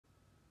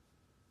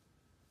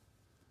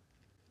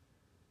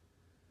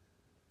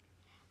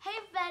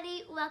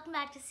everybody, welcome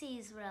back to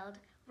C's World.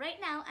 Right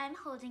now I'm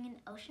holding an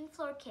ocean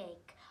floor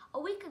cake. A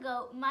week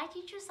ago, my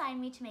teacher assigned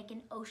me to make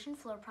an ocean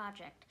floor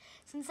project.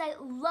 Since I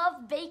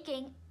love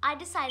baking, I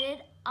decided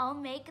I'll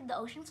make the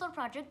ocean floor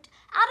project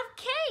out of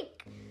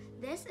cake.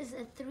 This is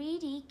a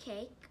 3D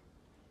cake,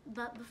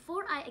 but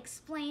before I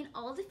explain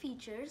all the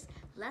features,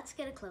 let's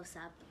get a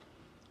close-up.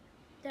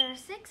 There are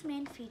 6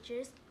 main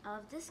features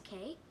of this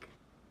cake.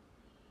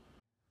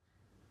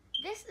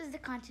 This is the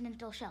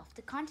continental shelf.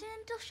 The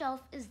continental shelf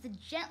is the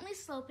gently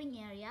sloping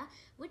area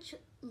which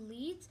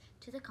leads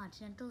to the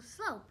continental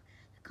slope.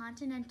 The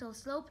continental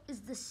slope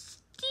is the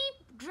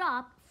steep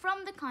drop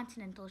from the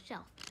continental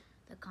shelf.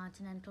 The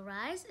continental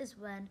rise is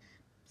when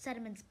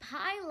sediments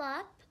pile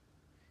up.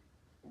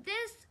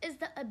 This is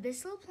the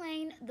abyssal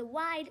plain, the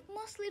wide,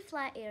 mostly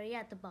flat area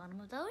at the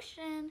bottom of the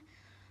ocean.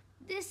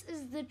 This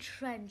is the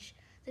trench.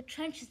 The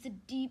trench is the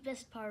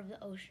deepest part of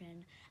the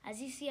ocean.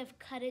 As you see, I've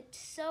cut it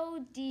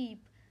so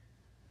deep.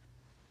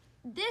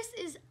 This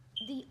is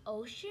the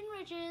ocean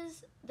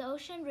ridges. The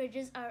ocean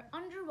ridges are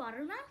underwater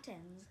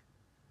mountains.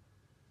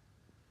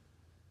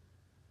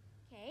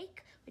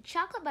 Cake with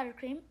chocolate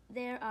buttercream.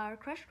 There are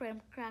crushed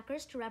graham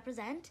crackers to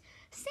represent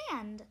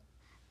sand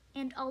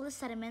and all the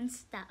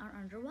sediments that are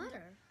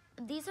underwater.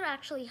 These are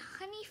actually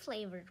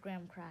honey-flavored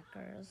graham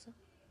crackers.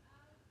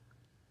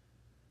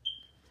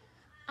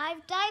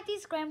 I've dyed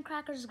these graham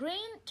crackers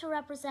green to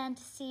represent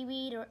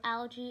seaweed or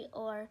algae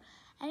or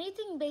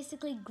anything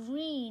basically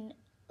green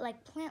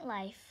like plant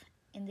life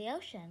in the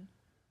ocean.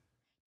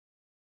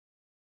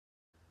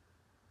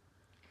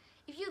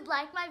 If you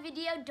like my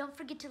video, don't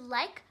forget to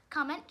like,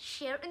 comment,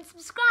 share, and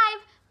subscribe.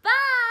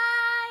 Bye!